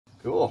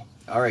Cool.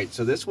 All right,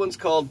 so this one's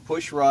called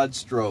Pushrod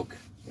Stroke,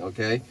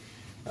 okay?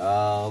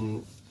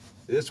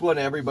 This one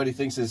everybody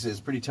thinks is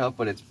pretty tough,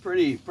 but it's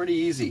pretty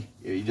easy.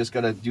 You just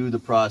got to do the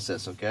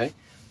process, okay?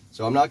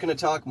 So I'm not going to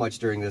talk much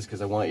during this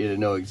because I want you to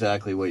know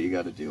exactly what you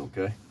got to do,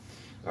 okay?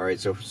 All right,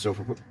 so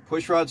for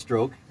Pushrod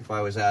Stroke, if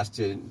I was asked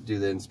to do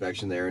the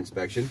inspection,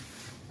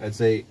 I'd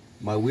say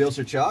my wheels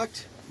are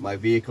chocked, my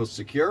vehicle's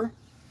secure.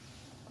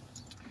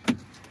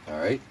 All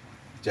right,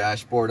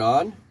 dashboard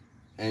on,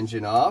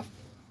 engine off,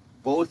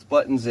 both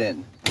buttons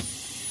in.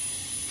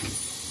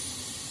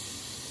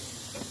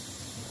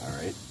 All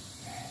right,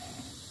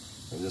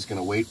 I'm just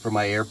gonna wait for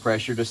my air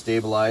pressure to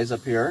stabilize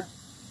up here.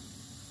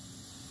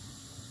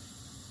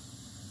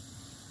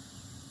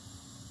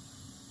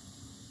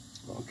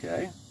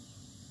 Okay,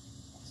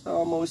 it's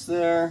almost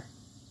there.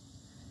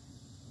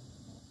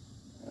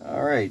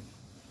 All right,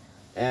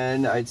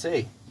 and I'd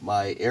say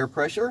my air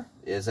pressure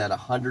is at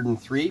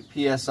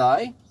 103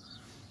 psi.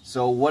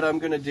 So what I'm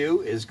going to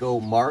do is go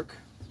mark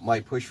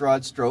my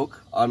pushrod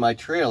stroke on my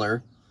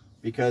trailer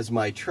because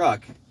my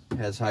truck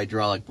has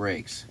hydraulic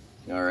brakes,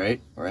 all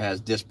right, or it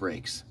has disc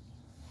brakes.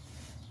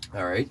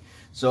 All right,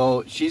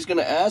 so she's going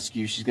to ask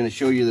you, she's going to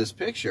show you this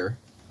picture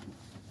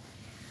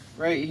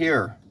right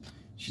here.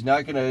 She's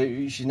not going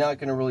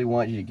to really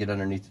want you to get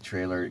underneath the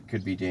trailer. It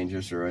could be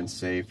dangerous or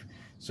unsafe.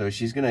 So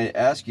she's going to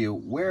ask you,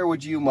 where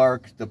would you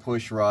mark the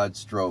pushrod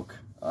stroke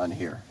on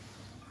here?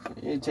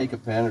 You take a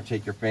pen or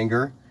take your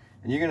finger,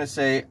 and you're going to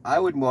say, I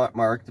would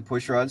mark the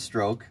pushrod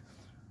stroke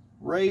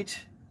right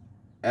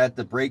at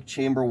the brake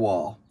chamber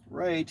wall,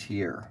 right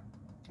here,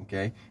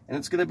 okay? And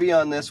it's going to be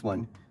on this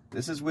one.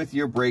 This is with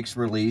your brakes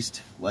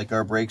released, like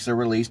our brakes are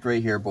released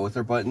right here. Both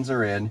our buttons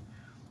are in.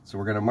 So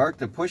we're going to mark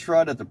the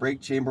pushrod at the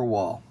brake chamber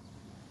wall.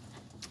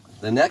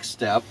 The next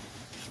step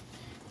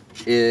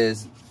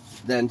is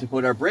then to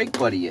put our brake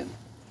buddy in.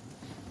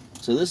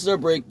 So this is our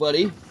brake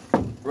buddy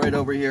right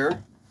over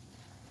here.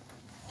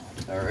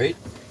 All right.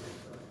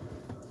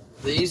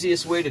 The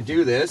easiest way to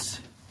do this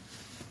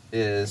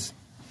is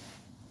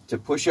to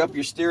push up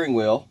your steering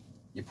wheel.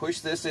 You push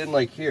this in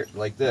like here,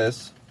 like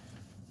this.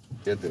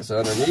 Get this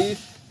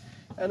underneath,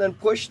 and then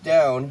push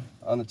down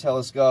on the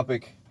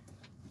telescopic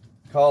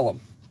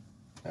column.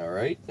 All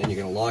right. Then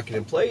you're going to lock it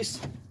in place.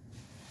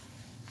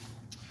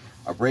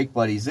 Our brake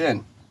buddy's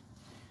in.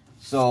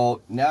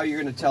 So now you're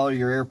going to tell her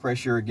your air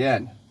pressure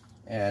again.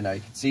 And I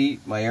can see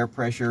my air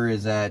pressure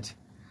is at,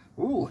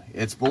 ooh,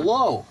 it's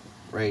below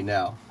right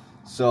now.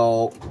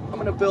 So I'm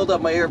going to build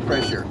up my air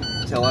pressure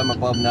until I'm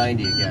above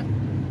 90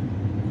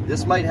 again.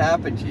 This might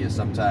happen to you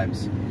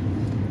sometimes.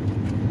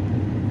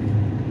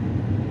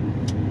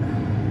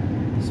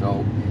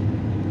 So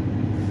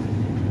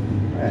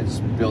I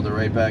just build it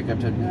right back up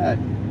to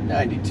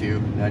 92,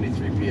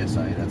 93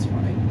 psi. That's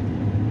fine.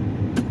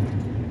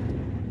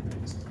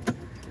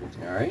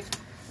 All right,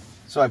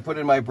 so I put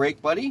in my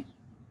brake buddy.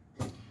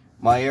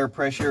 My air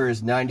pressure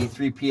is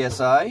 93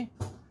 psi.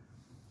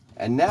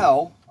 And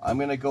now I'm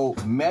going to go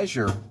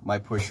measure my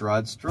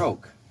pushrod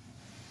stroke.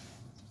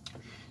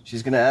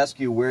 She's going to ask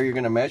you where you're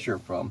going to measure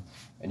it from.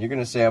 And you're going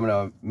to say, I'm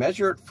going to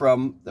measure it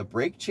from the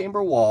brake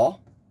chamber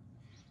wall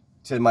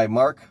to my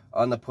mark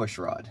on the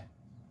pushrod.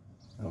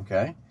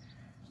 Okay?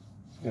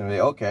 You're going to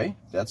say, okay,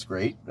 that's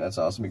great. That's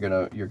awesome.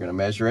 You're going to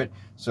measure it.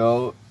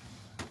 So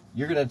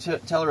you're going to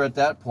tell her at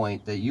that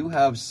point that you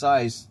have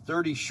size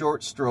 30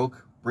 short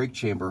stroke brake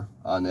chamber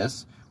on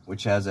this,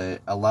 which has an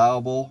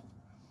allowable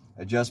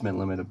adjustment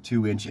limit of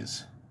 2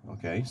 inches.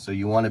 Okay, so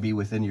you want to be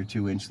within your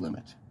 2-inch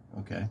limit.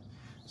 Okay,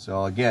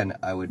 so again,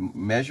 I would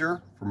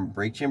measure from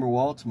brake chamber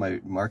wall to my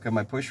mark on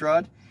my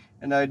pushrod,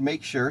 and I'd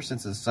make sure,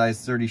 since it's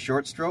size 30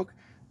 short stroke,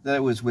 that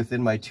it was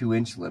within my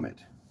 2-inch limit.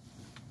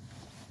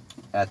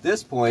 At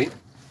this point,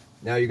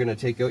 now you're going to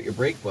take out your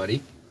brake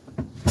buddy.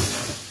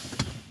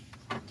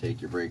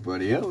 Take your brake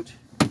buddy out,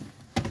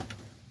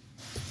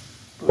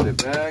 put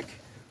it back.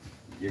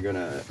 You're going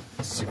to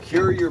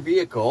secure your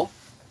vehicle.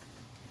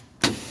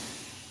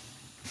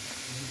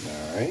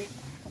 All right,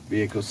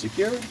 vehicle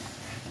secured.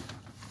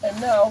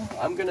 And now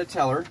I'm going to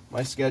tell her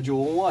my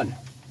schedule 1.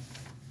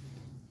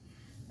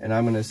 And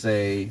I'm going to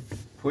say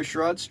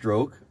pushrod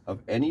stroke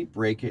of any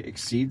brake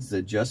exceeds the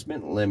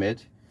adjustment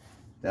limit.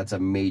 That's a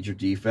major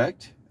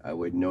defect. I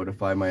would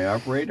notify my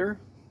operator,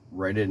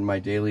 write it in my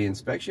daily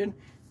inspection,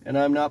 and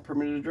I'm not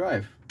permitted to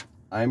drive.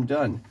 I'm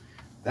done.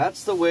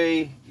 That's the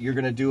way you're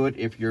going to do it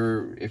if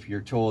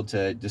you're told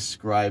to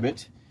describe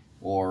it,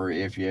 or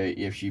if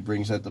she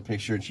brings out the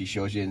picture and she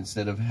shows you,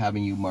 instead of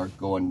having you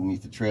go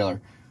underneath the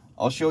trailer.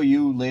 I'll show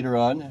you later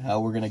on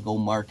how we're going to go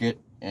mark it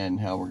and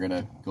how we're going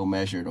to go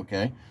measure it,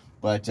 okay?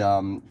 But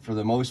for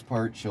the most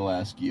part, she'll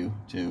ask you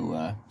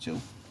to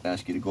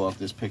go off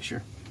this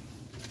picture.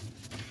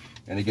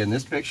 And again,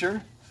 this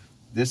picture,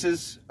 this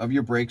is of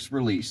your brakes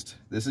released.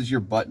 This is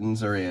your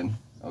buttons are in,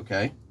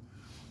 okay?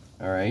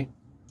 All right.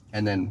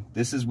 And then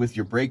this is with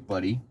your brake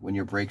buddy when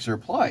your brakes are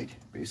applied.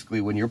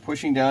 Basically, when you're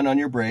pushing down on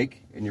your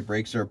brake and your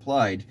brakes are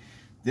applied,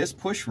 this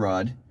push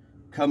rod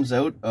comes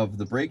out of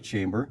the brake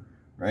chamber,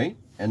 right?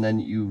 And then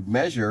you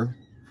measure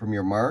from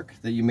your mark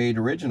that you made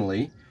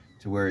originally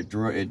to where it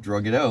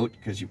drug it out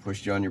because you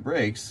pushed on your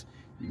brakes,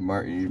 you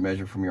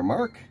measure from your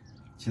mark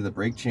to the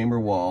brake chamber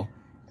wall,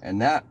 and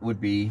that would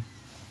be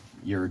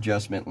your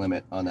adjustment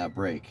limit on that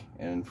brake.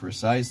 And for a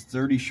size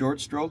 30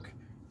 short stroke,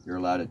 you're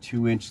allowed a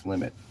 2-inch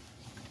limit.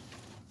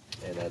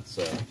 And that's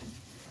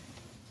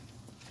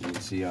you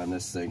can see on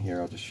this thing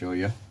here, I'll just show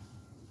you.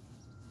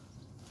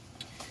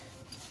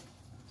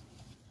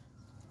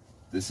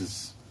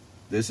 This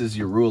is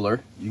your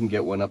ruler. You can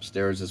get one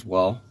upstairs as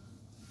well,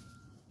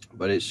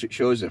 but it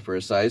shows it for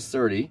a size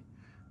 30.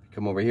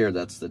 Come over here,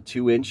 that's the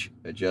 2-inch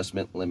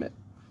adjustment limit.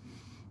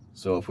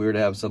 So if we were to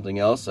have something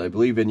else, I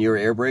believe in your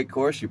air brake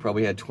course you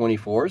probably had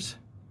 24s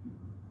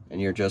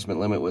and your adjustment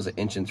limit was 1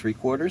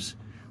 3/4 inches.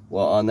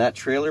 Well, on that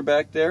trailer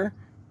back there,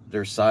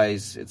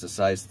 it's a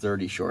size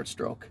 30 short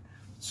stroke,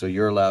 so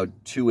you're allowed a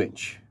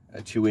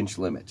 2-inch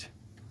limit.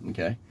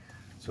 Okay,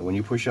 so when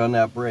you push on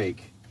that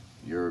brake,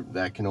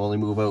 that can only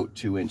move out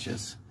 2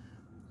 inches.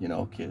 You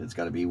know, it's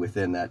got to be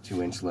within that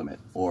 2-inch limit,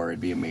 or it'd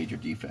be a major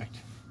defect.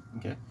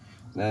 Okay,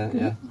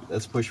 yeah,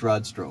 that's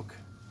pushrod stroke.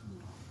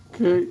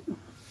 Okay.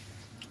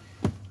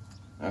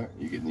 All right,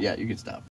 you can stop.